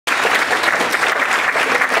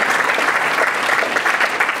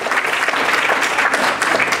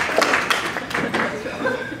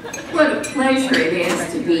pleasure it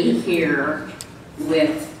is to be here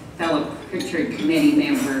with fellow Pritchard Committee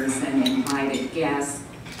members and invited guests,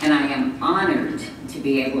 and I am honored to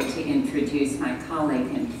be able to introduce my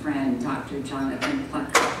colleague and friend, Dr. Jonathan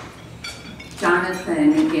Plucker.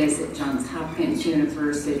 Jonathan is at Johns Hopkins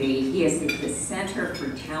University. He is at the Center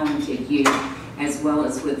for Talented Youth, as well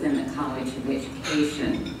as within the College of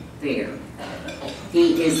Education there.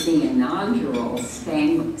 He is the inaugural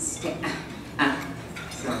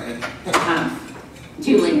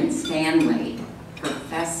Julian Stanley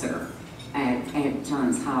Professor at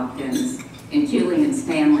Johns Hopkins. And Julian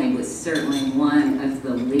Stanley was certainly one of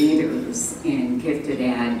the leaders in gifted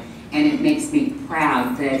ed, and it makes me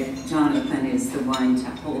proud that Jonathan is the one to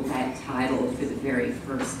hold that title for the very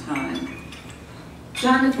first time.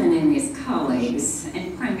 Jonathan and his colleagues,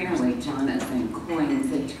 and primarily Jonathan,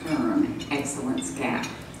 coined the term excellence gap.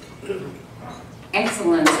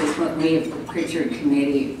 Excellence is what we of the Pritchard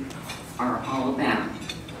Committee are all about.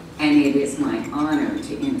 And it is my honor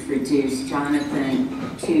to introduce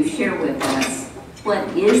Jonathan to share with us what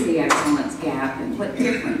is the excellence gap and what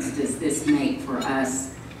difference does this make for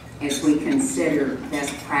us as we consider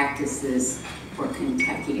best practices for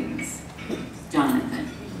Kentuckians. Jonathan.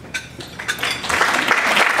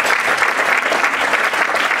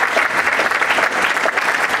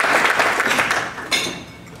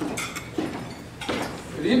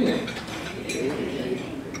 Good evening.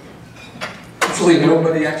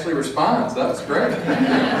 Nobody actually responds. That was great. If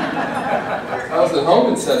I was at home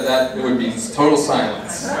and said that, it would be total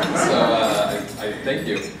silence. So I thank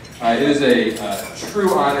you. It is a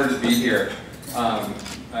true honor to be here. I'm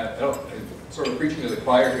sort of preaching to the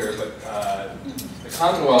choir here, but the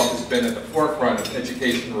Commonwealth has been at the forefront of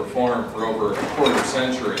education reform for over a quarter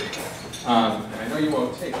century. And I know you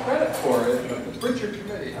won't take credit for it, but the Pritchard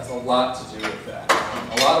Committee has a lot to do with that.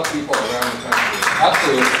 A lot of people around the country,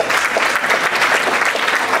 absolutely.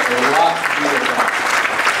 A lot to do with that.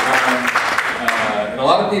 And a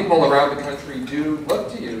lot of people around the country do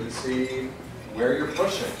look to you to see where you're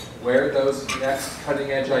pushing, where those next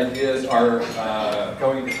cutting edge ideas are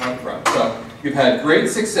going to come from. So you've had great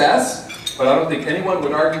success, but I don't think anyone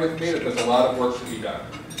would argue with me that there's a lot of work to be done.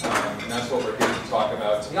 And that's what we're here to talk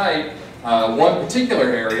about tonight. One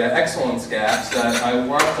particular area, excellence gaps, that I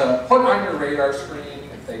want to put on your radar screen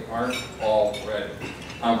if they aren't already.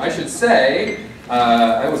 I should say,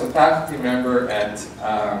 I was a faculty member at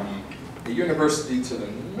the university to the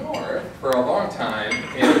north for a long time,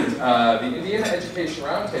 and the Indiana Education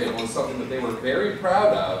Roundtable is something that they were very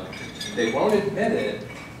proud of. They won't admit it,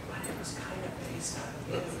 but it was kind of based on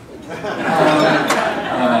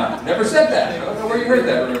it. Never said that. I don't know where you heard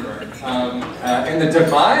that rumor. And the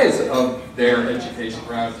demise of their Education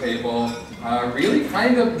Roundtable really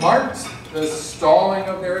kind of marked the stalling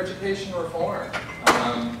of their education reform.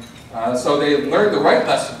 So they learned the right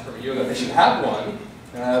lesson from you, that they should have one,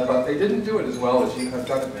 but they didn't do it as well as you have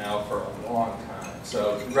done it now for a long time.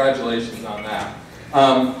 So congratulations on that.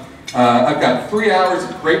 I've got 3 hours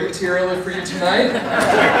of great material for you tonight.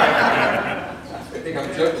 I think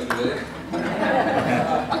I'm joking today.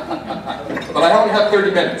 But I only have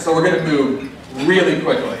 30 minutes, so we're going to move really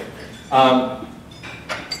quickly.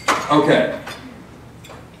 Okay.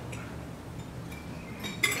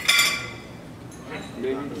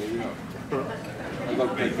 Maybe not. I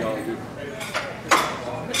love technology.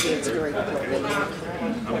 It's great.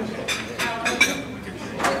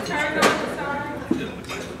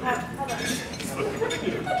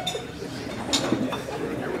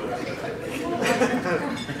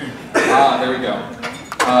 There we go.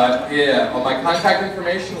 Yeah, well, my contact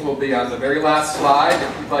information will be on the very last slide.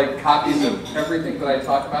 If you'd like copies of everything that I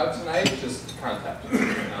talk about tonight, just contact me,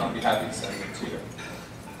 and I'll be happy to send them to you.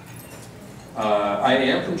 I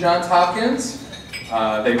am from Johns Hopkins.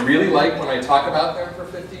 They really like when I talk about them for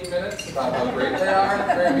 15 minutes, about how great they are at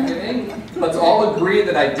the very beginning. Let's all agree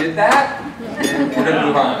that I did that, and we're going to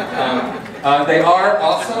move on. They are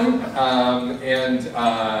awesome, and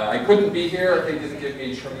I couldn't be here if they didn't give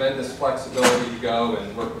me tremendous flexibility to go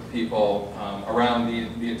and work with people around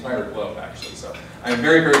the entire globe, actually. So I'm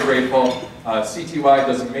very, very grateful. CTY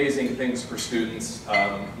does amazing things for students.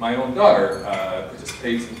 My own daughter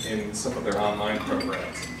participates in some of their online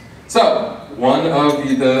programs. So, one of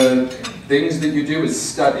the things that you do is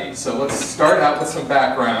study. So let's start out with some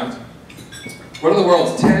background. What are the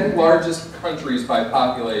world's 10 largest countries by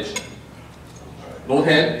population? Little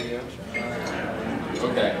hint?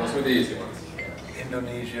 Okay, those are the easy ones.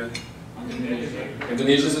 Indonesia.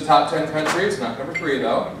 Indonesia's the top 10 country. It's not number 3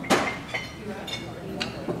 though.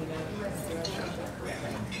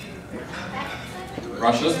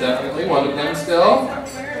 Russia's definitely one of them still.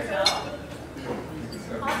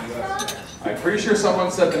 I pretty sure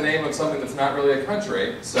someone said the name of something that's not really a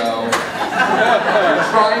country, so you're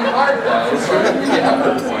trying hard though, so I'm going to give you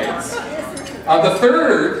effort points. The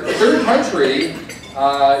third country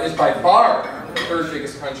is by far the third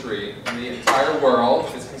biggest country in the entire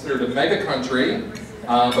world. It's considered a mega country,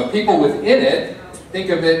 but people within it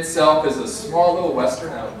think of itself as a small little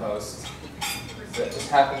western outpost that just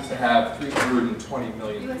happens to have 320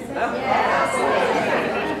 million people.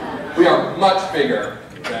 We are much bigger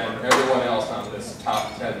than everyone else on this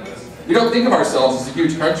top 10 list. We don't think of ourselves as a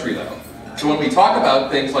huge country though. So when we talk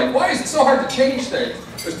about things like, why is it so hard to change things?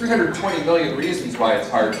 There's 320 million reasons why it's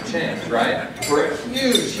hard to change, right? We're a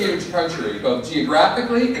huge, huge country, both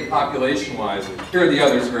geographically and population-wise. Here are the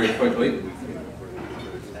others very quickly.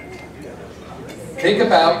 Think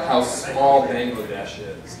about how small Bangladesh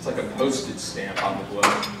is. It's like a postage stamp on the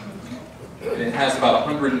globe. And it has about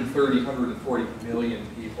 130, 140 million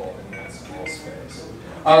people in that small space.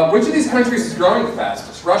 Which of these countries is growing the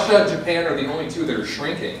fastest? Russia and Japan are the only two that are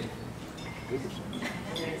shrinking.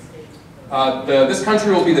 This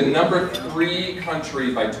country will be the number 3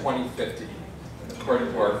 country by 2050,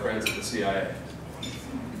 according to our friends at the CIA.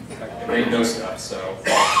 They know stuff, so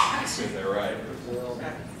I assume they're right.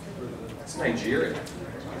 It's Nigeria.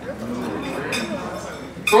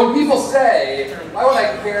 So when people say, why would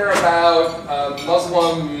I care about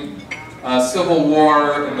Muslim civil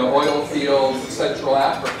war in the oil fields of Central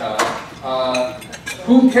Africa?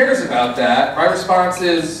 Who cares about that? My response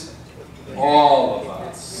is, all of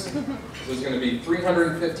us. There's going to be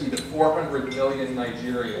 350 to 400 million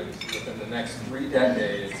Nigerians within the next 3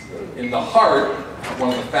 decades in the heart of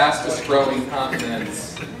one of the fastest growing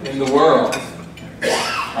continents in the world.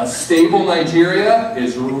 A stable Nigeria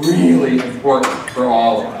is really important for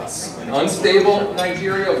all of us. An unstable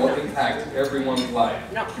Nigeria will impact everyone's life.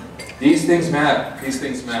 These things matter. These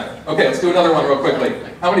things matter. Okay, let's do another one real quickly.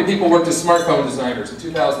 How many people worked as smartphone designers in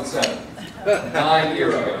 2007? 9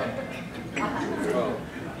 years ago.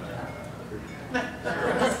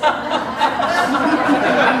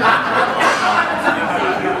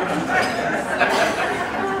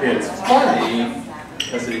 It's funny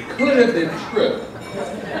because it could have been true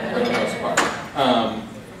for the most part.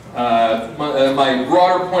 My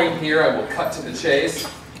broader point here, I will cut to the chase,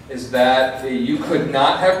 is that you could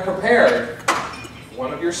not have prepared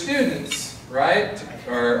one of your students, right,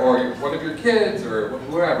 or one of your kids, or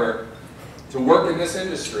whoever, to work in this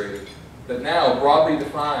industry that now, broadly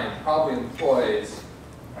defined, probably employs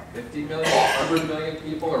 50 million, 100 million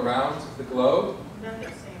people around the globe.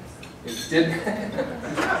 It didn't.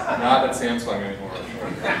 Not at Samsung anymore.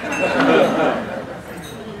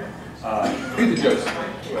 Read the jokes,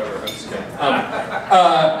 whoever. I'm just kidding.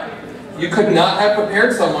 You could not have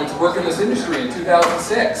prepared someone to work in this industry in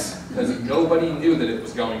 2006 because nobody knew that it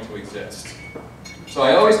was going to exist. So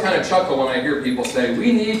I always kind of chuckle when I hear people say,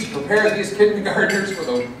 we need to prepare these kindergartners for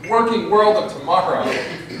the working world of tomorrow.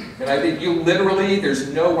 And I think you literally, there's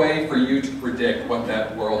no way for you to predict what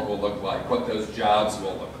that world will look like, what those jobs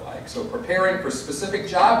will look like. So preparing for specific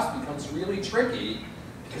jobs becomes really tricky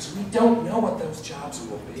because we don't know what those jobs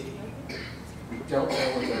will be. We don't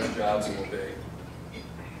know what those jobs will be.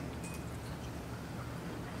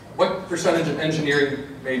 What percentage of engineering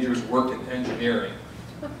majors work in engineering?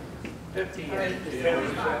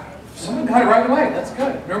 58%. Someone got it right away. That's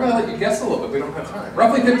good. Normally I let you guess a little bit. We don't have time.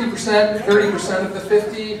 Roughly 50%, 30% of the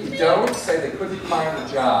 50 who don't say they couldn't find a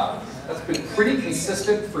job. That's been pretty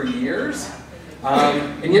consistent for years.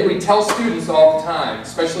 And yet we tell students all the time,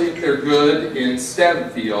 especially if they're good in STEM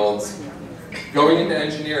fields, going into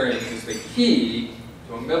engineering is the key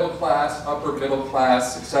to a middle class, upper middle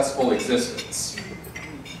class, successful existence.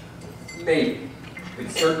 Maybe. In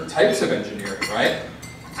certain types of engineering, right?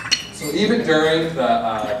 So even during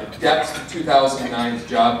the depths of 2009's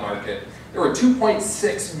job market, there were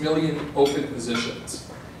 2.6 million open positions.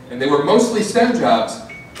 And they were mostly STEM jobs,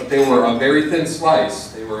 but they were a very thin slice.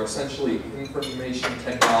 They were essentially information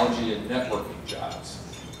technology and networking jobs.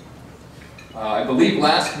 I believe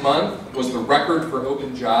last month was the record for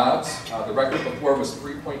open jobs. The record before was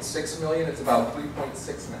 3.6 million. It's about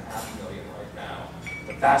 3.6.5 million right now.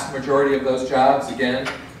 The vast majority of those jobs, again,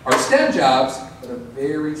 are STEM jobs, but a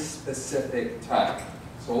very specific type.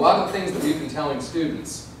 So a lot of the things that we've been telling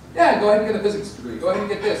students, yeah, go ahead and get a physics degree, go ahead and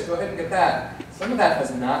get this, go ahead and get that. Some of that has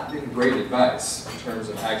not been great advice in terms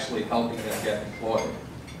of actually helping them get employed.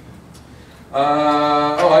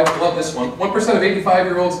 Oh, I love this one. 1% of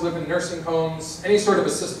 85-year-olds live in nursing homes, any sort of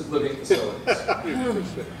assisted living facilities.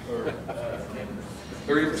 30%,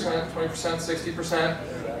 20%, 60%?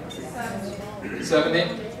 70?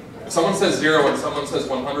 If someone says 0 and someone says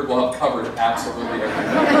 100, we'll have covered absolutely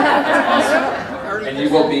everything. That's awesome. and you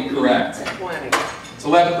will be correct. It's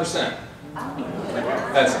 11%.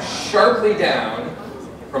 That's sharply down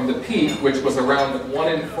from the peak, which was around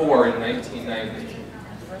 1 in 4 in 1990.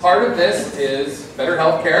 Part of this is better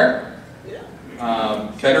health care,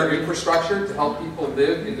 better infrastructure to help people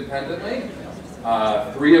live independently.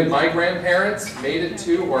 3 of my grandparents made it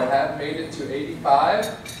to or have made it to 85,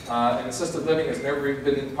 and assisted living has never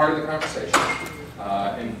been part of the conversation.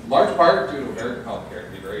 In large part due to American health care,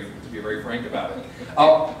 to be very frank about it.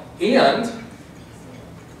 And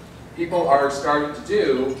people are starting to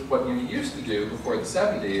do what you used to do before the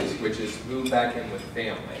 70s, which is move back in with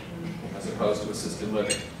family, as opposed to assisted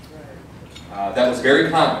living. That was very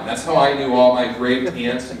common. That's how I knew all my great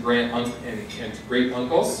aunts and great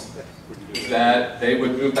uncles, that they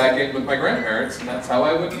would move back in with my grandparents, and that's how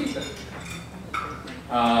I would meet them.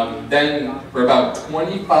 Then, for about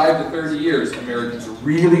 25 to 30 years, Americans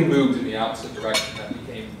really moved in the opposite direction. That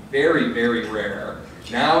became very, very rare.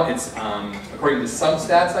 Now it's, according to some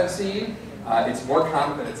stats I've seen, it's more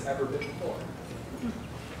common than it's ever been before.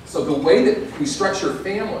 So the way that we structure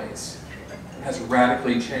families has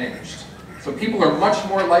radically changed. So people are much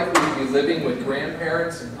more likely to be living with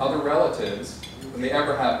grandparents and other relatives than they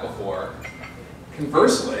ever have before.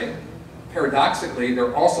 Conversely, paradoxically,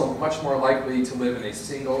 they're also much more likely to live in a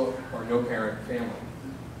single or no-parent family,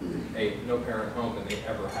 a no-parent home than they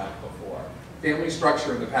ever have before. Family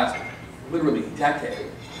structure in the past, literally decade,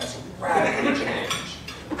 has radically changed.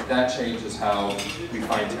 That changes how we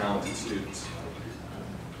find talented students.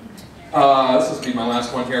 This will be my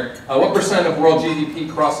last one here. What percent of world GDP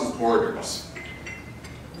crosses borders?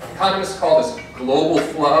 Economists call this global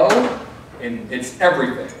flow, and it's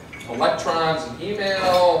everything. Electrons and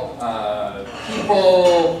email,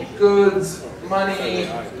 people, goods, money.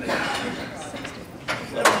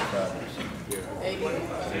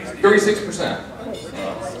 36%.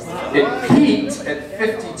 It peaked at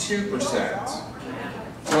 52%.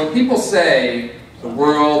 So when people say the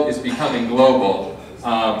world is becoming global,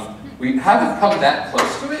 we haven't come that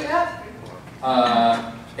close to it yet.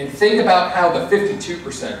 And think about how the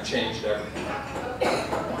 52% changed everything.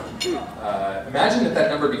 Imagine if that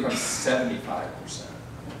number becomes 75%.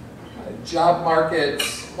 Job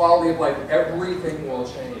markets, quality of life, everything will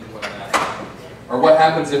change when that happens. Or what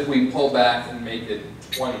happens if we pull back and make it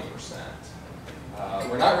 20%?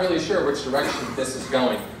 We're not really sure which direction this is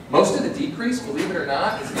going. Most of the decrease, believe it or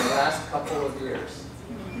not, is in the last couple of years.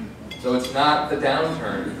 So it's not the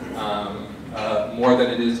downturn more than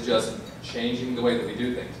it is just changing the way that we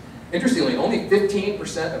do things. Interestingly, only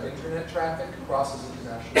 15% of internet traffic crosses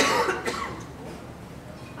international borders.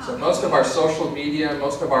 So most of our social media,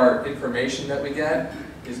 most of our information that we get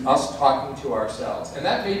is us talking to ourselves. And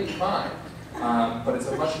that may be fine, but it's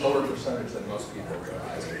a much lower percentage than most people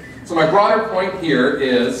realize. So my broader point here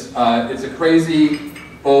is it's a crazy,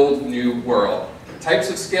 bold new world. The types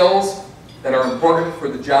of skills that are important for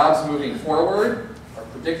the jobs moving forward are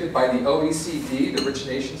predicted by the OECD, the Rich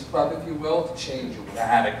Nations Club, if you will, to change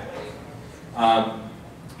radically.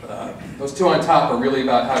 Those two on top are really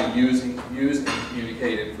about how to use and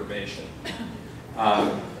communicate information.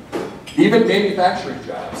 Even manufacturing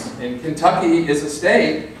jobs. In Kentucky is a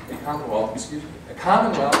state, a Commonwealth, excuse me, a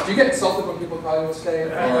Commonwealth. Do you get insulted when people call you a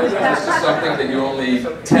state? Or is this just something that you only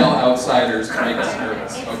tell outsiders to make us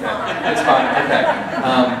nervous? Okay, it's fine, okay.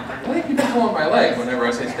 I think people pull on my leg whenever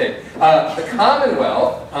I say state. The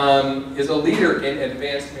Commonwealth is a leader in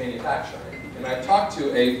advanced manufacturing. And I talked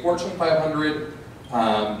to a Fortune 500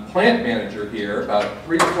 plant manager here about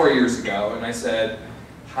 3 to 4 years ago, and I said,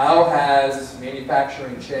 how has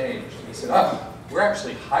manufacturing changed? And he said, oh, we're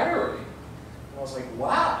actually hiring. And I was like,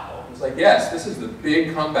 wow. He was like, yes, this is the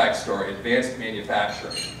big comeback story, advanced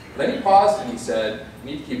manufacturing. Then he paused and he said,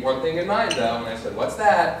 you need to keep one thing in mind though. And I said, what's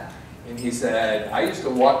that? And he said, I used to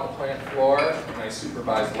walk the plant floor and I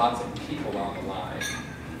supervised lots of people on the line.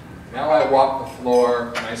 Now I walk the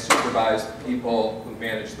floor and I supervise the people who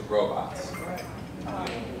manage the robots.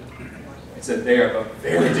 He said they are a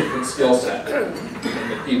very different skill set than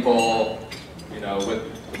the people, you know,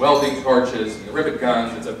 with the welding torches and the rivet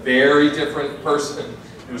guns. It's a very different person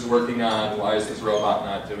who's working on why is this robot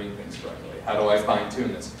not doing things correctly? How do I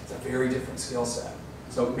fine-tune this? It's a very different skill set.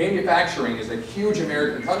 So manufacturing is a huge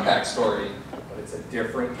American comeback story, but it's a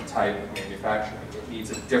different type of manufacturing. It needs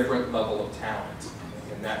a different level of talent.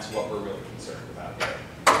 And that's what we're really concerned about here.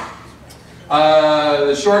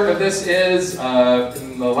 The short of this is,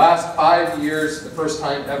 in the last 5 years, the first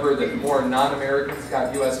time ever that more non-Americans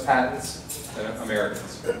got US patents than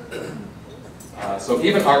Americans. So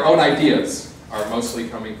even our own ideas are mostly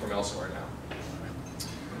coming from elsewhere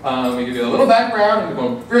now. We give you a little background, and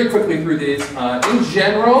we'll go very quickly through these. In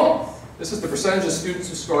general, This is the percentage of students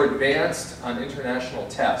who score advanced on international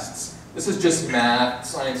tests. This is just math,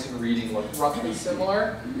 science, and reading look roughly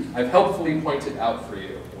similar. I've helpfully pointed out for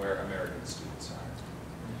you where American students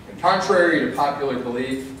are. And contrary to popular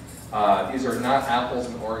belief, these are not apples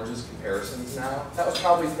and oranges comparisons now. That was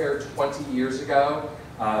probably fair 20 years ago.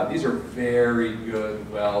 These are very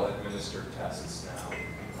good, well-administered tests now.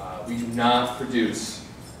 We do not produce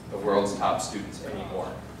the world's top students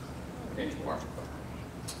anymore.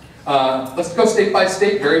 Let's go state by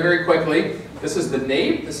state very, very quickly. This is the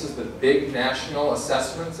NAEP. This is the big national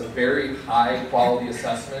assessment. It's a very high quality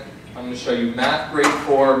assessment. I'm going to show you math grade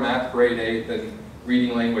 4, math grade 8, then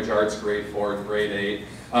reading language arts grade 4 and grade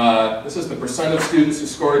 8. This is the percent of students who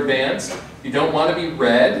score advanced. You don't want to be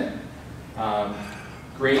red.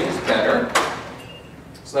 Green is better.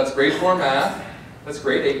 So that's grade 4 math. That's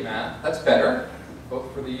grade 8 math. That's better,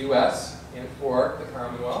 both for the US and for the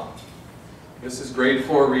Commonwealth. This is grade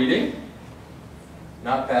 4 reading.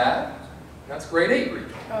 Not bad. That's grade 8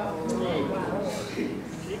 reading.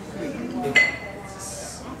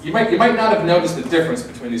 You might not have noticed the difference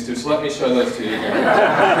between these two, so let me show those to you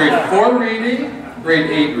again. Grade 4 reading,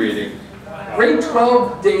 grade 8 reading. Grade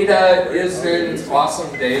 12 data isn't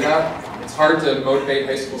awesome data. It's hard to motivate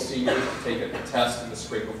high school seniors to take a test in the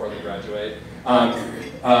spring before they graduate.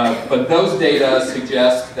 But those data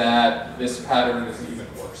suggest that this pattern is even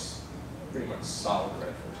worse. Pretty much solid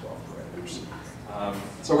red for 12th graders.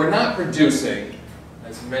 So we're not producing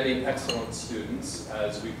as many excellent students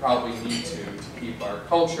as we probably need to keep our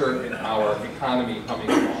culture and our economy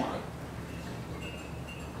humming along.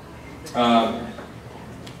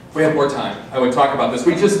 If we had more time, I would talk about this.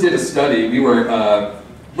 We just did a study. We were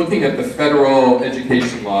looking at the federal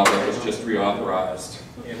education law that was just reauthorized.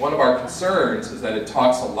 And one of our concerns is that it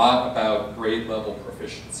talks a lot about grade level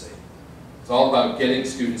proficiency. It's all about getting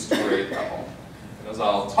students to grade level. And as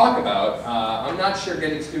I'll talk about, I'm not sure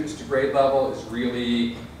getting students to grade level is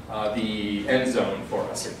really the end zone for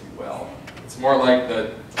us, if you will. It's more like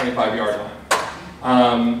the 25-yard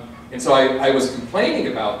line. And so I was complaining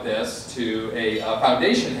about this to a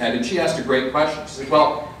foundation head, and she asked a great question. She said,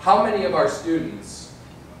 well, how many of our students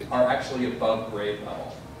are actually above grade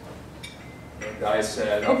level? And I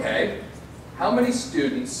said, okay, how many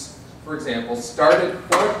students, for example, started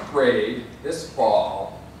 4th grade this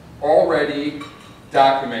fall already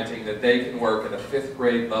documenting that they can work at a 5th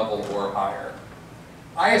grade level or higher?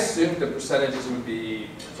 I assumed the percentages would be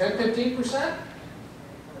 10, 15%.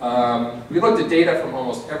 We looked at data from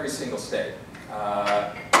almost every single state.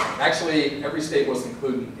 Actually, every state was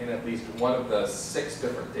included in at least one of the 6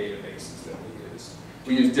 different databases that we used.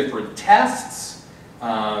 We used different tests,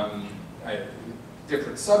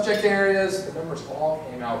 different subject areas. The numbers all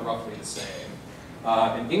came out roughly the same.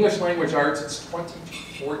 In English language arts, it's 20 to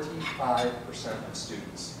 45% of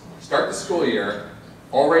students start the school year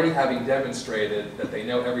already having demonstrated that they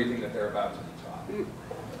know everything that they're about to be taught.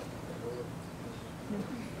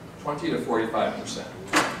 20 to 45%.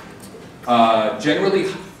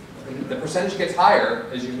 Generally, the percentage gets higher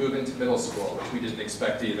as you move into middle school, which we didn't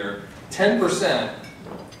expect either. 10%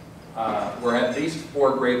 were at least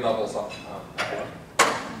 4 grade levels up.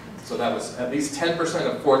 So that was at least 10%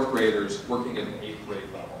 of 4th graders working at an 8th grade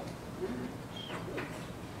level.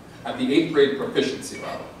 At the 8th grade proficiency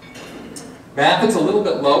level. Math is a little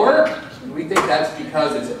bit lower. We think that's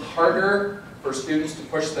because it's harder for students to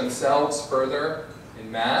push themselves further in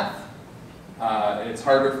math. And it's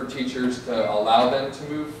harder for teachers to allow them to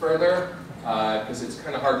move further because it's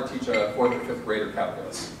kind of hard to teach a 4th or 5th grader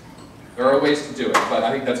calculus. There are ways to do it, but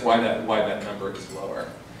I think that's why that number is lower.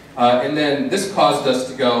 And then this caused us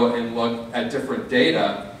to go and look at different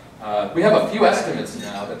data. We have a few estimates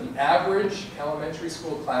now that the average elementary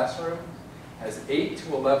school classroom has 8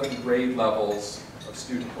 to 11 grade levels of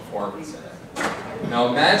student performance in it. Now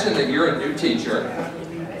imagine that you're a new teacher.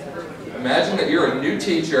 Imagine that you're a new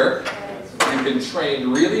teacher. You've been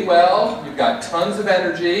trained really well. You've got tons of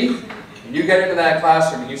energy. And you get into that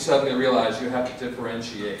classroom and you suddenly realize you have to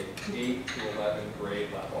differentiate 8 to 11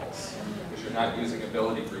 grade levels. Because you're not using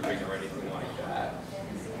ability grouping or anything like that.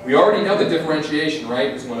 We already know that differentiation,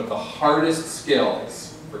 right, is one of the hardest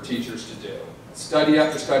skills for teachers to do. Study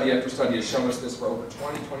after study after study has shown us this for over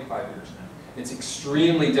 20, 25 years now. It's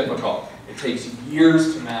extremely difficult. It takes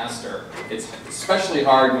years to master. It's especially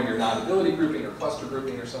hard when you're not ability grouping or cluster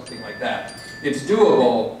grouping or something like that. It's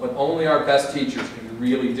doable, but only our best teachers can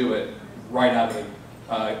really do it right out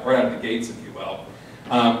of the gates, if you will.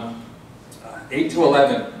 8 to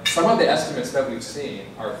 11. Some of the estimates that we've seen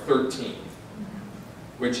are 13,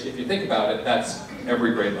 which, if you think about it, that's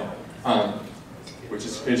every grade level, which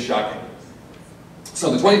is shocking. So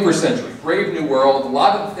the 21st century, brave new world, a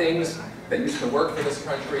lot of things that used to work for this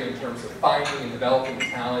country in terms of finding and developing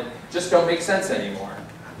talent just don't make sense anymore.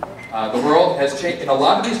 The world has changed, and a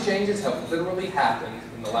lot of these changes have literally happened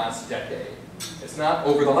in the last decade. It's not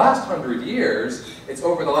over the last 100 years, it's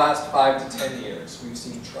over the last 5 to 10 years. We've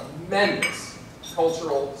seen tremendous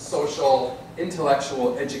cultural, social,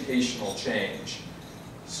 intellectual, educational change.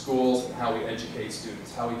 Schools and how we educate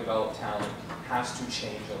students, how we develop talent has to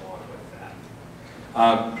change along with that.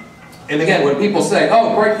 And again, when people say,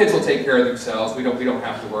 oh, bright kids will take care of themselves, we don't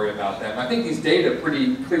have to worry about them, I think these data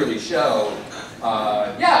pretty clearly show,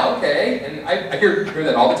 yeah, okay, and I hear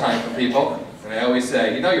that all the time from people, and I always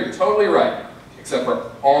say, you know, you're totally right, except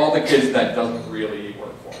for all the kids that doesn't really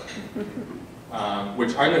work for,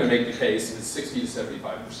 which I'm going to make the case is 60 to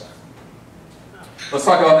 75%. Let's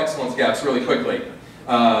talk about excellence gaps really quickly.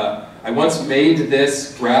 I once made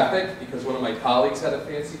this graphic because one of my colleagues had a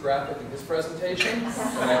fancy graphic in his presentation, and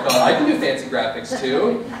I thought I can do fancy graphics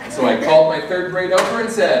too. So I called my third grade over and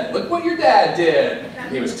said, look what your dad did.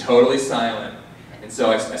 And he was totally silent. And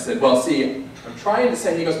so I said, well, see, I'm trying to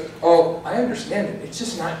say, he goes, oh, I understand it, it's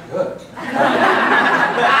just not good.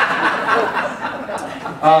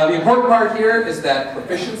 The important part here is that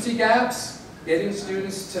proficiency gaps, getting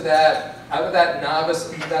students to that, out of that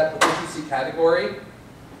novice into that proficiency category,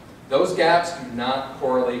 those gaps do not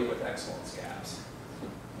correlate with excellence gaps.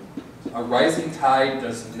 A rising tide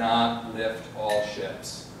does not lift all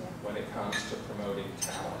ships when it comes to promoting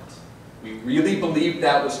talent. We really believed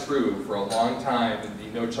that was true for a long time in the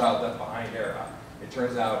No Child Left Behind era. It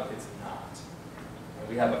turns out it's not. And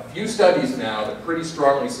we have a few studies now that pretty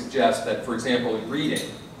strongly suggest that, for example, in reading,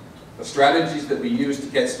 the strategies that we use to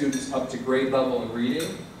get students up to grade level in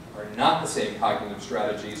reading are not the same cognitive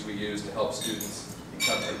strategies we use to help students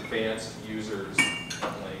become advanced users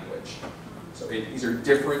of language. So these are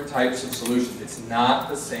different types of solutions. It's not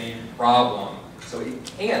the same problem. So it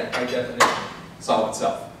can't, by definition, solve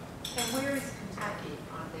itself. And where is Kentucky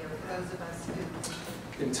on there for those of us who...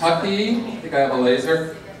 Kentucky, I think I have a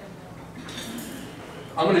laser.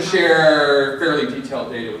 I'm going to share fairly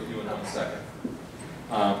detailed data with you in 1 second.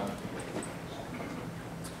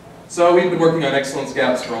 So we've been working on excellence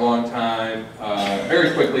gaps for a long time.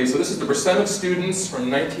 Very quickly, so this is the percent of students from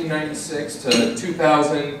 1996 to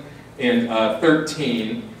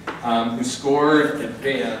 2013 who scored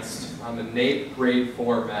advanced on the NAEP grade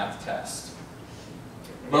 4 math test.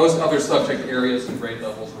 Most other subject areas and grade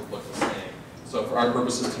levels would look the same. So for our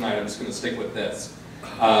purposes tonight, I'm just going to stick with this.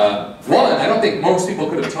 One, I don't think most people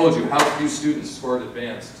could have told you how few students scored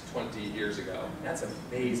advanced 20 years ago. That's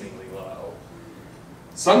amazingly low.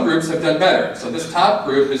 Some groups have done better. So this top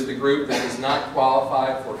group is the group that does not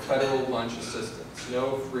qualify for federal lunch assistance.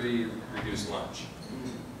 No free reduced lunch.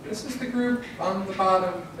 This is the group on the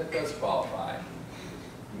bottom that does qualify.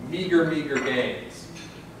 Meager, meager gains.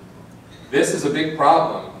 This is a big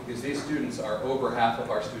problem because these students are over half of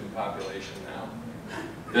our student population now.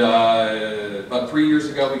 About 3 years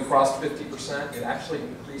ago, we crossed 50%. It actually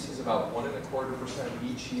increases about 1.25%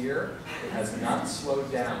 each year. It has not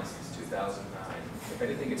slowed down since 2009. If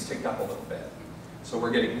anything, it's ticked up a little bit. So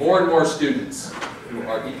we're getting more and more students who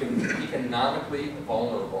are economically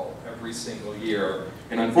vulnerable every single year.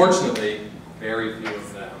 And unfortunately, very few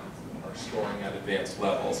of them are scoring at advanced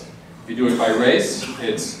levels. If you do it by race,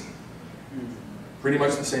 it's pretty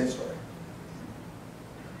much the same story.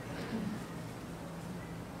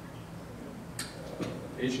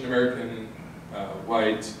 Asian American,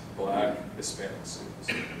 white, black, Hispanic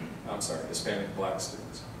students. I'm sorry, Hispanic black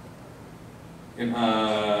students. And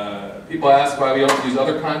people ask why we don't use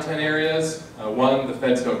other content areas. One, the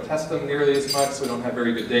feds don't test them nearly as much, so we don't have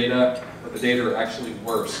very good data. But the data are actually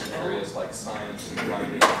worse in areas like science,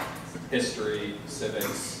 writing, history,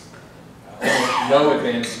 civics. Almost no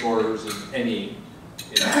advanced scorers in any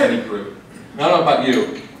group. I don't know about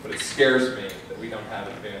you, but it scares me that we don't have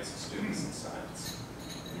advanced students in science.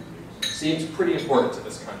 It seems pretty important to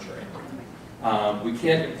this country. We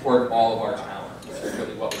can't import all of our talent, which is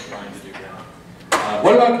really what we're trying to do now.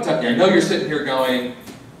 What about Kentucky? I know you're sitting here going,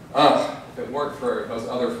 ugh, if it weren't for those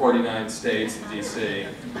other 49 states and DC,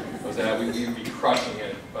 we'd be crushing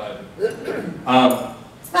it, but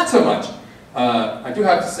not so much. I do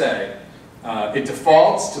have to say, it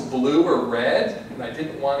defaults to blue or red, and I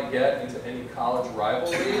didn't want to get into any college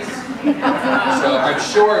rivalries. So I'm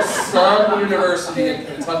sure some university in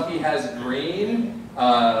Kentucky has green.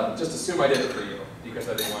 Just assume I did it for you, because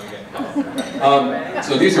I didn't want to get involved.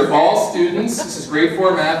 So these are all students. This is grade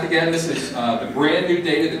 4 math again. This is the brand new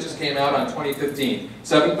data that just came out on 2015.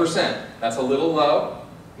 7%. That's a little low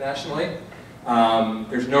nationally.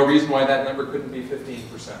 There's no reason why that number couldn't be 15%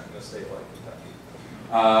 in a state like Kentucky.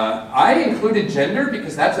 I included gender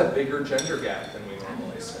because that's a bigger gender gap than we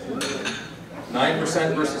normally see.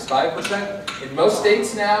 9% versus 5%. In most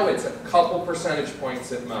states now, it's a couple percentage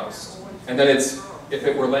points at most. And then it's, if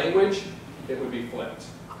it were language, it would be flipped.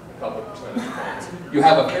 A couple percentage points. You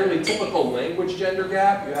have a fairly typical language gender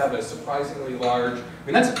gap. You have a surprisingly large, I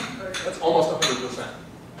mean, that's almost 100%.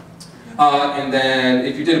 And then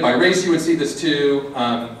if you did it by race, you would see this too,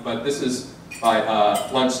 but this is by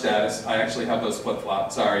lunch status. I actually have those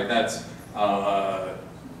flip-flopped, sorry. That's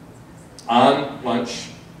on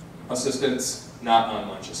lunch assistance, not on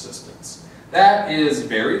lunch assistance. That is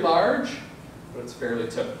very large, but it's fairly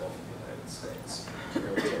typical for the United States.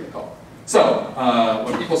 Fairly typical. So,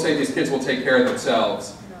 when people say these kids will take care of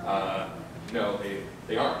themselves, no,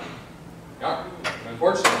 they aren't. They aren't. And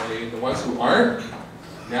unfortunately, the ones who aren't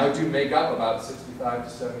now do make up about 65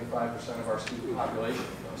 to 75% of our student population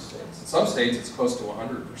in those states. In some states, it's close to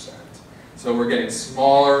 100%. So we're getting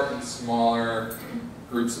smaller and smaller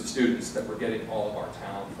groups of students that we're getting all of our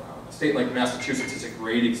talent from. A state like Massachusetts is a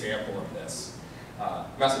great example of this.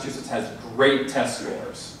 Massachusetts has great test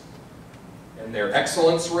scores, and their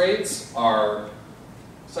excellence rates are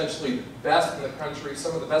essentially the best in the country,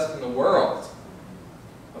 some of the best in the world.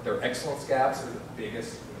 But their excellence gaps are the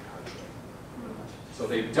biggest in the country. So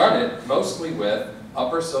they've done it mostly with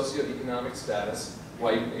upper socioeconomic status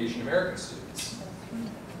white and Asian American students.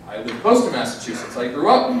 I live close to Massachusetts. I grew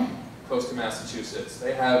up close to Massachusetts.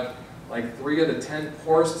 They have like 3 of the 10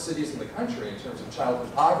 poorest cities in the country in terms of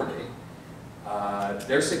childhood poverty.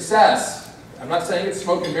 Their success, I'm not saying it's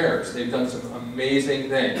smoke and mirrors. They've done some amazing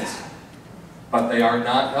things, but they are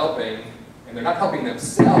not helping, and they're not helping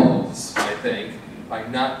themselves, I think, by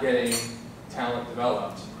not getting talent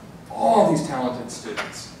developed. All these talented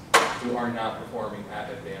students who are not performing at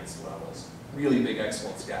advanced levels. Really big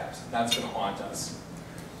excellence gaps. That's going to haunt us.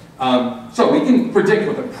 So we can predict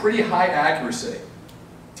with a pretty high accuracy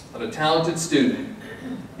that a talented student,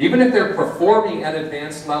 even if they're performing at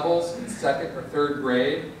advanced levels in 2nd or 3rd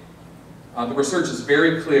grade, the research is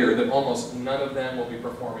very clear that almost none of them will be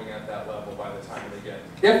performing at that level by the time they get,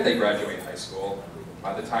 if they graduate high school,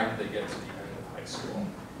 by the time they get to the end of high school.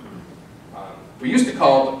 We used to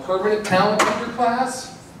call it the permanent talent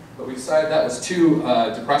underclass, but we decided that was too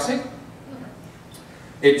depressing.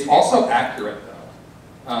 It's also accurate,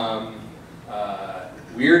 though.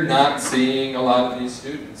 We're not seeing a lot of these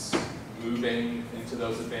students moving into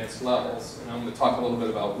those advanced levels, and I'm going to talk a little bit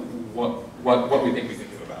about what we think we can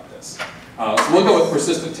do about this. So we'll go with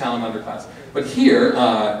persistent talent underclass. But here,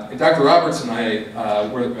 and Dr. Roberts and I,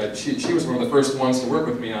 she was one of the first ones to work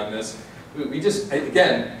with me on this. We just,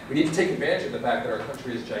 again, we need to take advantage of the fact that our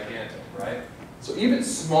country is gigantic, right? So even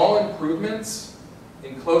small improvements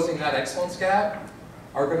in closing that excellence gap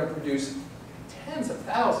are going to produce tens of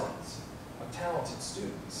thousands of talented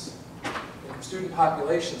students in student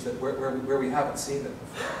populations that where we haven't seen them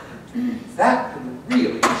before. That can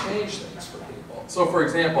really change things for people. So for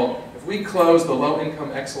example, if we close the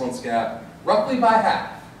low-income excellence gap roughly by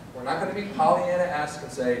half, we're not going to be Pollyanna-esque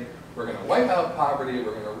and say, we're going to wipe out poverty,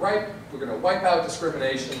 we're going to wipe out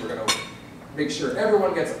discrimination, we're going to make sure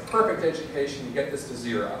everyone gets a perfect education and get this to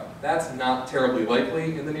 0. That's not terribly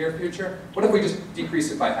likely in the near future. What if we just decrease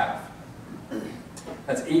it by half?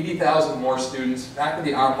 That's 80,000 more students. Back in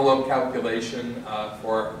the envelope calculation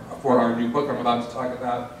for our new book I'm about to talk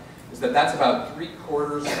about, is that that's about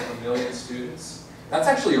 750,000 students. That's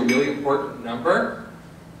actually a really important number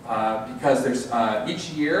because there's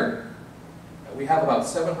each year we have about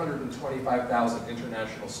 725,000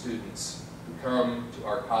 international students who come to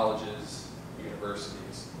our colleges,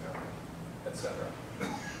 universities, etc.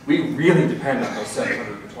 We really depend on those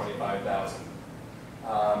 725,000.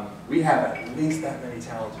 We have at least that many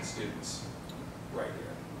talented students right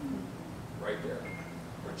here. Right there.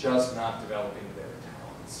 We're just not developing their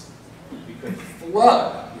talents. We could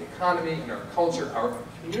flood the economy and our culture, our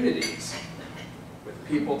communities, with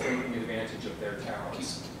people taking advantage of their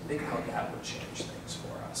talents. Think how that would change things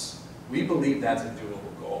for us. We believe that's a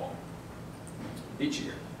doable goal each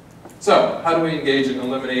year. So, how do we engage and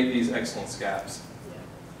eliminate these excellence gaps?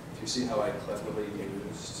 Do you see how I cleverly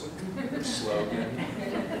used your slogan?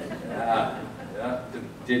 Yeah,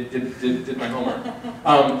 did my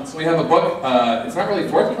homework. So we have a book. It's not really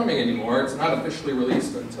forthcoming anymore. It's not officially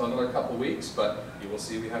released until another couple weeks, but you will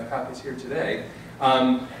see we have copies here today.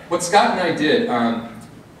 What Scott and I did,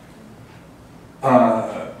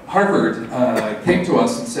 Harvard came to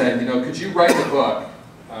us and said, could you write a book?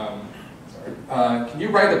 Can you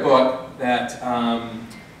write a book that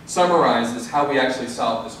summarizes how we actually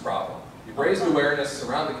solve this problem? You've raised awareness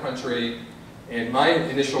around the country, and my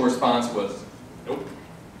initial response was, nope,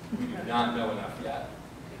 we do not know enough yet.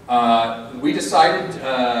 we decided,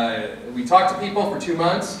 we talked to people for 2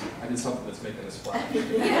 months. I did something that's making this flat.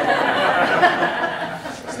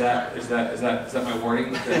 Is that my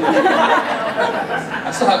warning?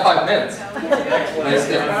 I still have 5 minutes. Nice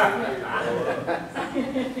day.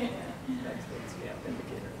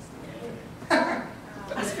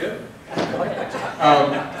 That's good. I like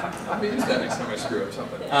that. Let me use that next time I screw up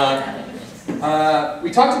something.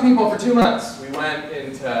 We talked to people for 2 months. We went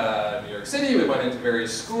into New York City, we went into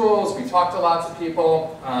various schools, we talked to lots of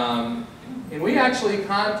people, and we actually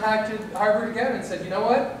contacted Harvard again and said, you know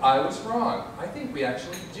what, I was wrong. I think we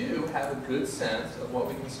actually do have a good sense of what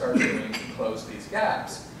we can start doing to close these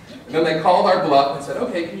gaps. And then they called our bluff and said,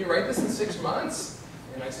 okay, can you write this in 6 months?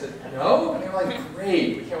 And I said, no, and they were like,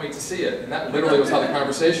 great, we can't wait to see it. And that literally was how the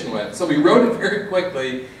conversation went. So we wrote it very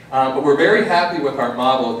quickly, but we're very happy with our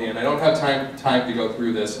model at the end. I don't have time to go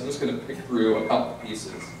through this. I'm just going to pick through a couple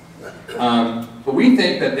pieces. But we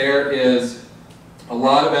think that there is a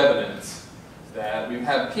lot of evidence that we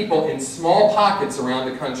have people in small pockets around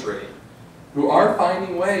the country who are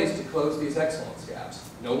finding ways to close these excellence gaps.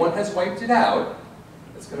 No one has wiped it out.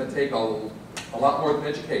 It's going to take a lot more than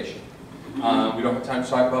education. We don't have time to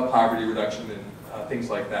talk about poverty reduction and things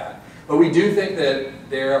like that. But we do think that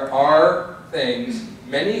there are things,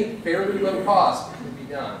 many fairly low cost, that can be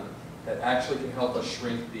done that actually can help us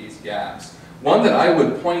shrink these gaps. One that I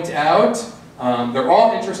would point out, they're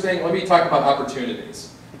all interesting. Let me talk about opportunities.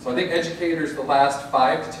 So I think educators the last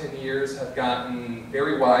 5 to 10 years have gotten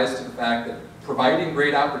very wise to the fact that providing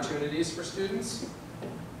great opportunities for students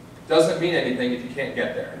doesn't mean anything if you can't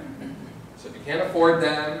get there. So if you can't afford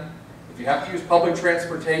them, if you have to use public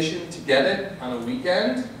transportation to get it on a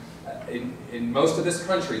weekend, in most of this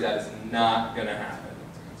country that is not going to happen.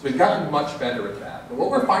 So we've gotten much better at that. But what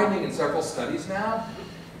we're finding in several studies now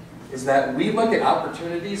is that we look at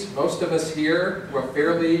opportunities, most of us here, through a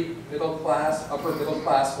fairly middle class, upper middle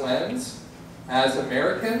class lens as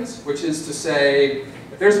Americans, which is to say,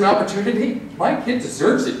 if there's an opportunity, my kid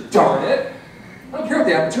deserves it, darn it. I don't care what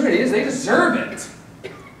the opportunity is, they deserve it.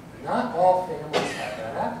 Not all families have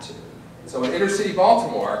that attitude. So in inner city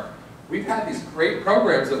Baltimore, we've had these great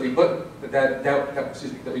programs that we've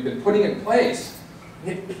been putting in place.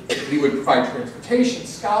 We would provide transportation,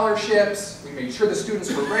 scholarships, we made sure the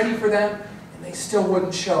students were ready for them, and they still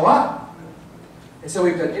wouldn't show up. And so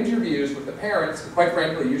we've done interviews with the parents, and quite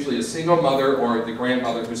frankly, usually a single mother or the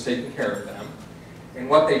grandmother who's taking care of them. And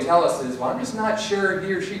what they tell us is, well, I'm just not sure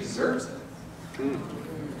he or she deserves it. You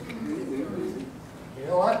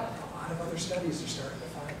know what? A lot of other studies are starting to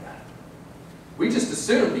find that. We just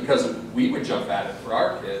assume, because we would jump at it for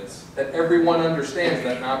our kids, that everyone understands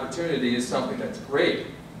that an opportunity is something that's great.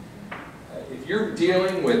 If you're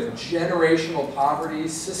dealing with generational poverty,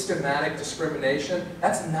 systematic discrimination,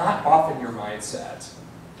 that's not often your mindset.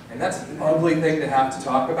 And that's an ugly thing to have to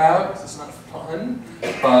talk about, because it's not fun,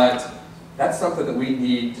 but that's something that we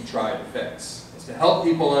need to try to fix. Is to help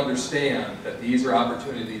people understand that these are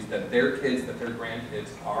opportunities that their kids, that their grandkids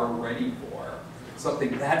are ready for.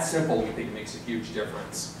 Something that simple, we think, makes a huge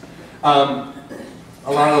difference. A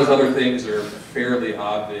lot of those other things are fairly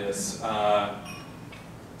obvious.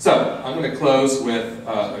 So I'm going to close with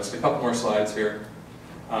just a couple more slides here.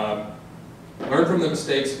 Learn from the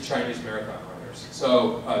mistakes of Chinese marathon runners.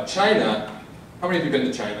 So China, how many of you have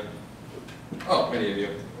been to China? Oh, many of you.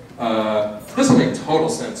 This will make total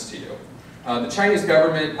sense to you. The Chinese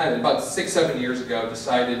government, about 6-7 years ago,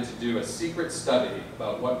 decided to do a secret study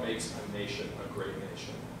about what makes a nation a great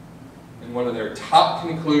nation. And one of their top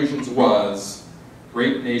conclusions was,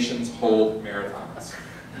 great nations hold marathons.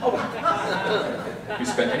 If you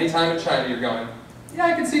spend any time in China, you're going, yeah,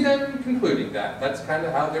 I can see them concluding that. That's kind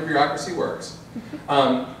of how their bureaucracy works.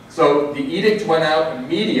 So the edict went out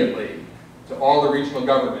immediately to all the regional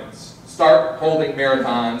governments. Start holding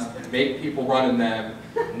marathons and make people run in them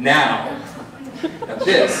now. Now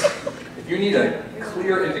this, if you need a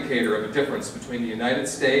clear indicator of a difference between the United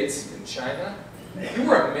States and China, if you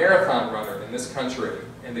were a marathon runner in this country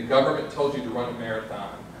and the government told you to run a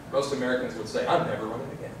marathon, most Americans would say, I'm never running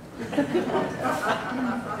again.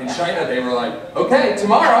 In China, they were like, okay,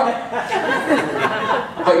 tomorrow.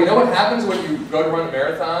 But you know what happens when you go to run a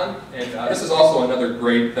marathon? And this is also another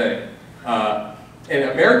great thing.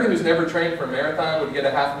 An American who's never trained for a marathon would get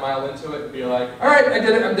a half a mile into it and be like, all right, I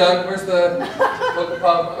did it, I'm done. Where's the local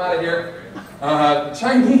pub? I'm out of here. The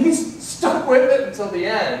Chinese stuck with it until the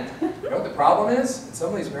end. You know what the problem is? In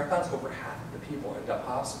some of these marathons, over half of the people end up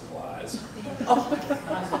hospitalized.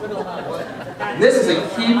 And this is a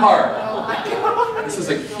key part. This is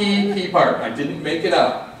a key part. I didn't make it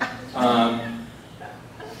up.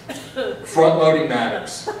 front-loading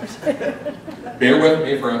matters. Bear with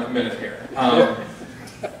me for a minute here.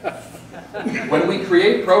 When we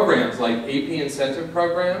create programs like AP incentive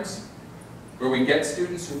programs, where we get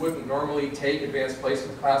students who wouldn't normally take advanced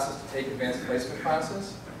placement classes to take advanced placement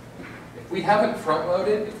classes, if we haven't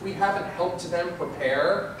front-loaded, if we haven't helped them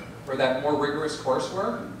prepare for that more rigorous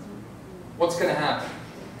coursework, what's going to happen?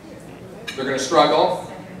 They're going to struggle.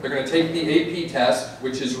 They're going to take the AP test,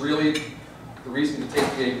 which is really the reason to take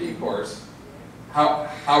the AP course. How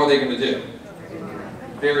are they going to do?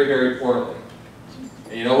 Very, very poorly.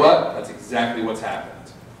 And you know what? That's exactly what's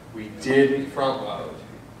happened. We didn't front load.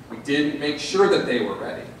 We didn't make sure that they were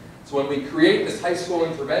ready. So when we create this high school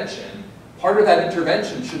intervention, part of that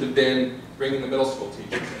intervention should have been bringing the middle school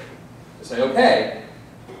teachers in. To say, okay,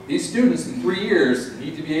 these students in 3 years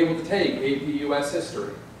need to be able to take AP US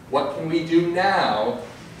history. What can we do now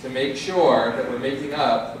to make sure that we're making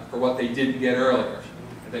up for what they didn't get earlier?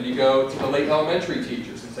 And then you go to the late elementary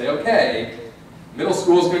teachers and say, okay, middle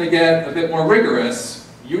school is going to get a bit more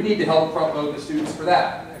rigorous. You need to help front load the students for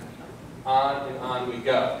that. On and on we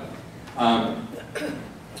go.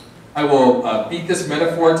 I will beat this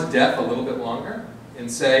metaphor to death a little bit longer and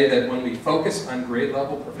say that when we focus on grade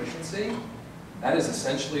level proficiency, that is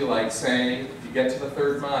essentially like saying, if you get to the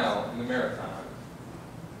 3rd mile in the marathon,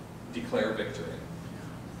 declare victory.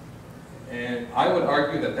 And I would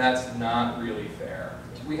argue that that's not really fair.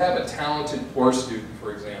 If we have a talented poor student,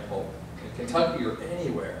 for example, in Kentucky or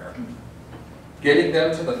anywhere, getting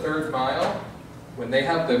them to the 3rd mile, when they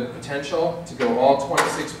have the potential to go all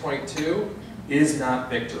 26.2, is not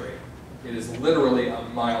victory. It is literally a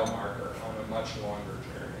mile marker on a much longer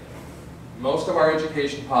journey. Most of our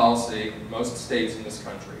education policy, most states in this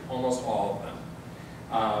country, almost all of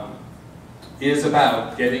them, is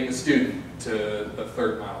about getting the student to the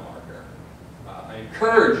 3rd mile marker. I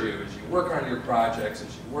encourage you, as you work on your projects,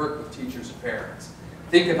 as you work with teachers and parents,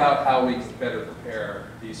 think about how we can better prepare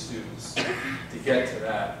these students to get to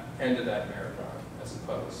that end of that marathon, as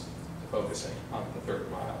opposed to focusing on the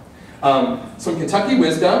 3rd mile. Some Kentucky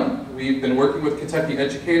wisdom. We've been working with Kentucky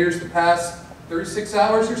educators the past 36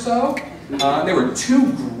 hours or so. There were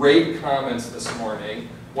 2 great comments this morning.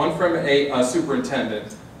 One from a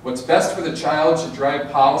superintendent. What's best for the child should drive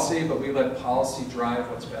policy, but we let policy drive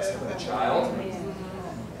what's best for the child.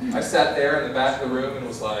 I sat there in the back of the room and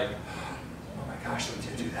was like, oh my gosh, we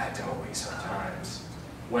do that, don't we, sometimes?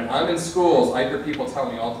 When I'm in schools, I hear people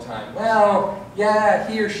tell me all the time, well, yeah,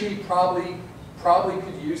 he or she probably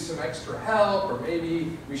could use some extra help, or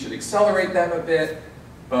maybe we should accelerate them a bit,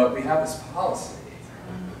 but we have this policy.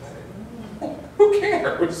 Who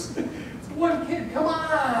cares? It's one kid, come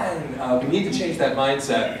on! We need to change that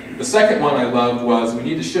mindset. The second one I loved was we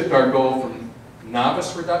need to shift our goal from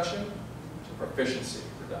novice reduction to proficiency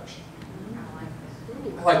reduction.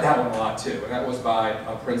 I like that one a lot too, and that was by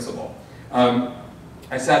a principal.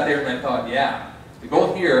 I sat there and I thought, yeah, the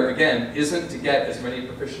goal here, again, isn't to get as many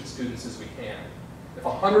proficient students as we can. If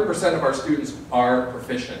 100% of our students are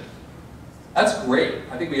proficient, that's great.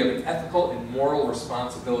 I think we have an ethical and moral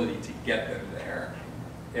responsibility to get them there.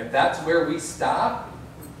 If that's where we stop,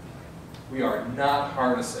 we are not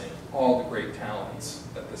harnessing all the great talents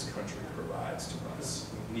that this country provides to us.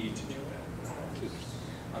 We need to do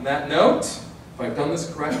that. On that note, if I've done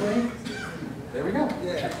this correctly, there we go.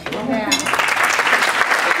 Yeah.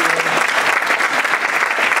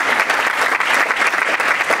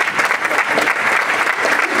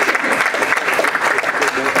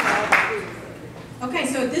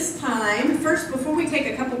 Before we take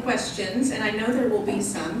a couple questions, and I know there will be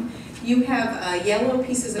some, you have yellow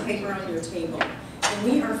pieces of paper on your table.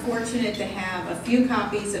 And we are fortunate to have a few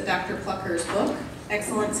copies of Dr. Plucker's book,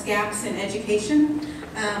 Excellence Gaps in Education,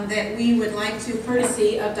 that we would like to,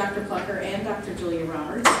 courtesy of Dr. Plucker and Dr. Julia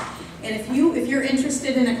Roberts. And if you're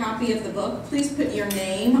interested in a copy of the book, please put your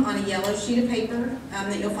name on a yellow sheet of paper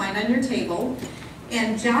that you'll find on your table,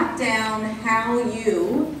 and jot down how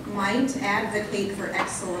you might advocate for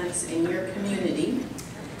excellence in your community,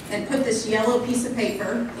 and put this yellow piece of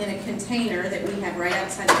paper in a container that we have right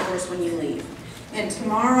outside the doors when you leave. And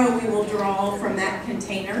tomorrow we will draw from that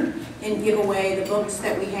container and give away the books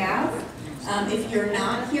that we have. If you're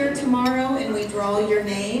not here tomorrow and we draw your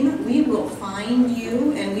name, we will find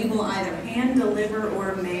you and we will either hand deliver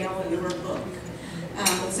or mail your book.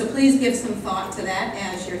 So please give some thought to that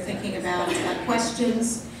as you're thinking about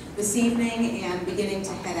questions this evening and beginning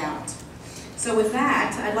to head out. So with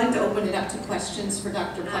that, I'd like to open it up to questions for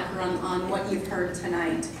Dr. Plucker on what you've heard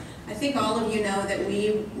tonight. I think all of you know that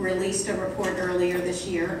we released a report earlier this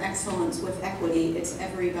year, Excellence with Equity, It's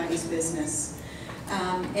Everybody's Business.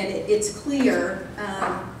 It's clear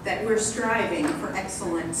that we're striving for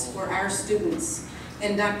excellence for our students.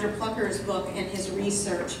 And Dr. Plucker's book and his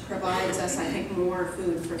research provides us, I think, more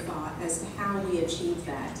food for thought as to how we achieve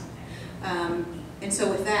that. And so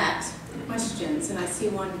with that, questions, and I see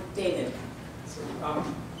one, David. So,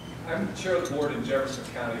 I'm chair of the board in Jefferson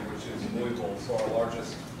County, which is Louisville, so our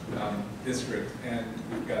largest district, and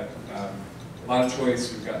we've got a lot of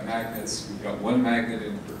choice. We've got magnets. We've got one magnet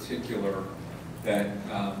in particular that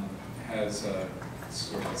has a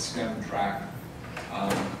sort of a STEM track,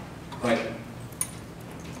 but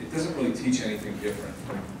it doesn't really teach anything different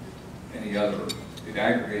from any other. It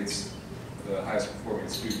aggregates the highest performing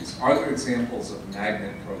students. Are there examples of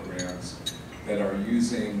magnet programs that are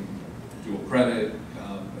using dual credit,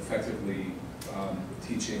 effectively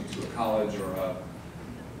teaching to a college or a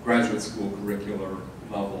graduate school curricular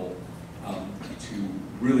level to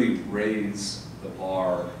really raise the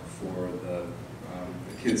bar for the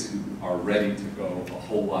kids who are ready to go a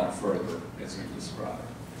whole lot further, as you described?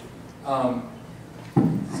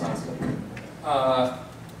 Sounds good.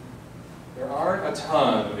 There aren't a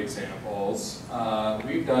ton of examples.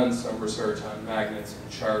 We've done some research on magnets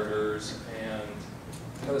and charters, and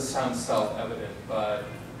I know this sounds self-evident, but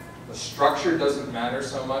the structure doesn't matter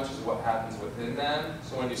so much as what happens within them.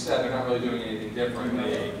 So when you said they're not really doing anything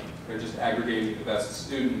differently, they're just aggregating the best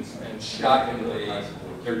students, and shockingly,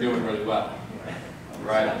 they're doing really well.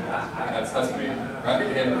 Right? That's me, right?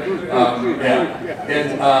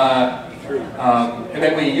 And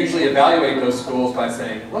then we usually evaluate those schools by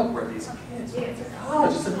saying, look where these kids went to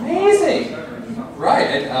college, it's amazing. Right,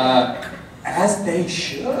 and as they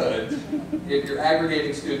should, if you're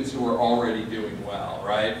aggregating students who are already doing well,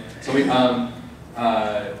 right? So we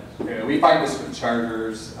find this with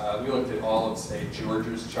charters. We looked at all of, say,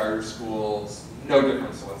 Georgia's charter schools, no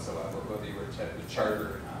difference whatsoever whether you were attending a charter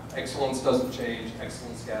or not. Excellence doesn't change,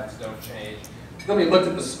 excellence gaps don't change. Then we looked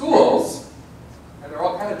at the schools, and they're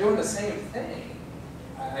all kind of doing the same thing.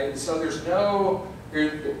 So there's no,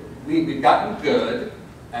 we've gotten good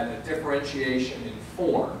at a differentiation in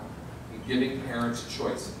form and giving parents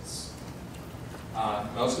choices.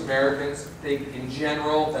 Most Americans think in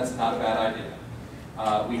general that's not a bad idea.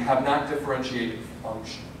 We have not differentiated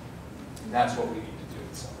function. And that's what we need to do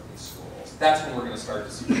in some of these schools. That's when we're going to start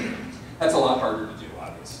to see change. That's a lot harder to do,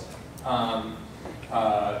 obviously.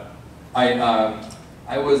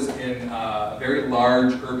 I was in a very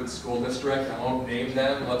large urban school district. I won't name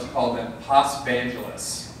them. Let's call them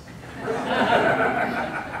Pos-Vangelis.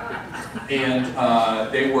 And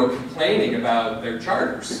they were complaining about their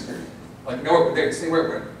charters. Like, no,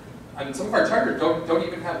 I mean, some of our charters don't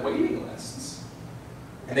even have waiting lists.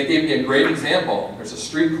 And they gave me a great example. There's a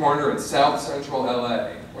street corner in South Central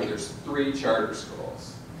LA where there's 3 charter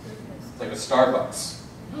schools. It's like a Starbucks.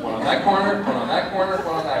 One on that corner, one on that corner,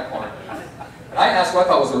 one on that corner. And I asked what I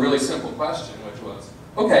thought was a really simple question, which was,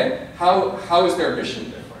 okay, how is their mission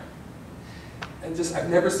different? And just, I've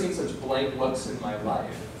never seen such blank looks in my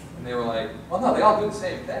life. And they were like, well, no, they all do the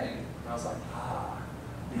same thing. And I was like,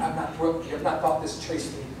 you have not thought this trace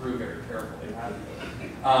thing through very carefully, have you?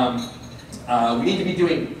 We need to be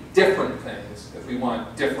doing different things if we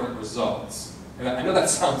want different results. And I know that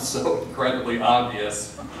sounds so incredibly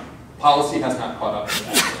obvious. Policy has not caught up to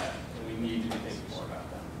that yet, and we need to be thinking more about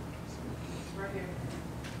that. Right here.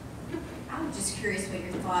 I was just curious what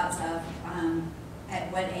your thoughts of at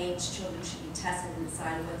what age children should be tested and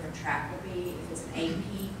decide what their track will be, if it's an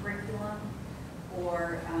AP curriculum,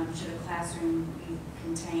 or should a classroom be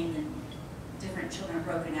contained and different children are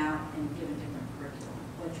broken out and given different curriculum?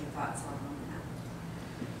 What's your thoughts on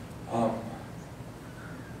that?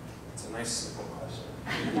 It's a nice, simple question.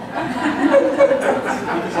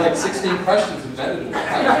 It's like 16 questions embedded in it.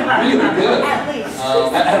 Really good.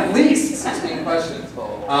 At least 16 questions.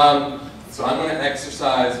 So I'm going to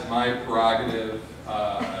exercise my prerogative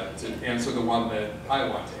to answer the one that I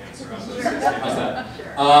want to answer. How's that?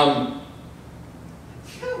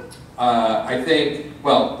 I think,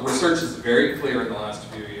 well, the research is very clear in the last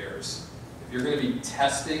few years. If you're going to be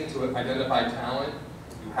testing to identify talent,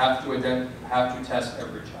 you have to test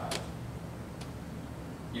every child.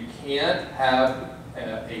 You can't have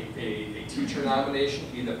a teacher nomination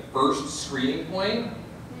be the first screening point,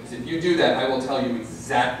 because if you do that, I will tell you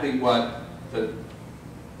exactly what the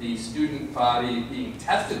student body being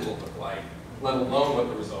tested will look like, let alone what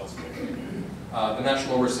the results will be. The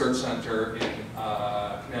National Research Center in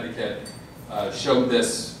Connecticut showed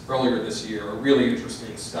this earlier this year, a really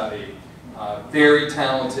interesting study. Very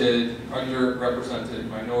talented, underrepresented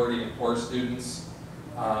minority and poor students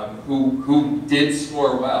who did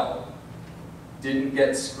score well, didn't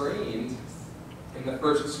get screened in the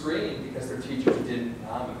first screen because their teachers didn't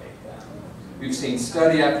nominate them. We've seen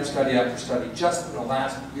study after study after study just in the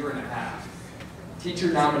last year and a half.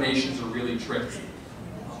 Teacher nominations are really tricky.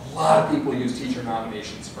 A lot of people use teacher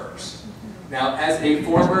nominations first. Now, as a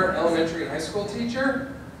former elementary and high school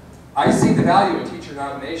teacher, I see the value in teacher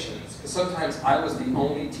nominations because sometimes I was the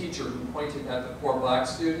only teacher who pointed at the poor black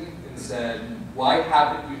student and said, why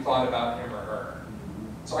haven't you thought about him or her?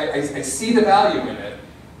 So I see the value in it.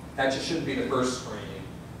 That just shouldn't be the first screen.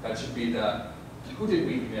 That should be the, who did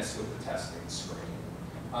we miss with the testing screen?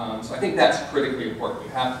 So I think that's critically important.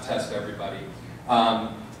 You have to test everybody.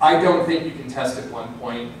 I don't think you can test at one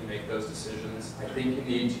point and make those decisions. I think you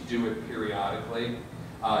need to do it periodically.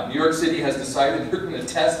 New York City has decided they're going to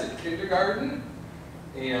test at kindergarten,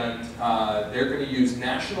 and they're going to use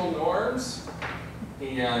national norms,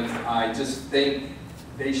 and I just think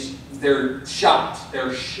they're shocked.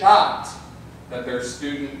 They're shocked that their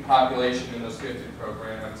student population in those gifted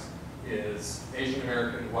programs is Asian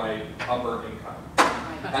American, white, upper income.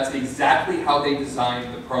 That's exactly how they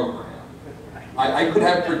designed the program. I could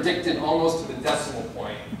have predicted almost to the decimal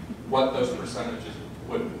point what those percentages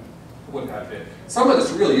would have been. Some of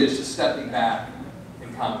this really is just stepping back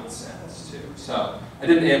in common sense too. So I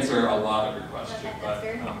didn't answer a lot of your question, but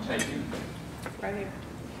thank you. Right here.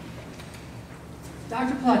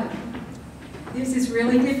 Dr. Plucker, this is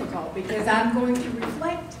really difficult because I'm going to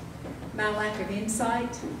reflect my lack of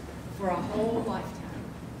insight for a whole lifetime.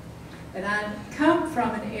 And I come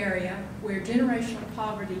from an area where generational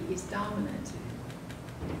poverty is dominant.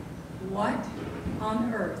 What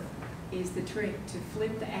on earth is the trick to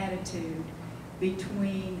flip the attitude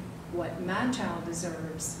between what my child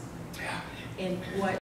deserves and what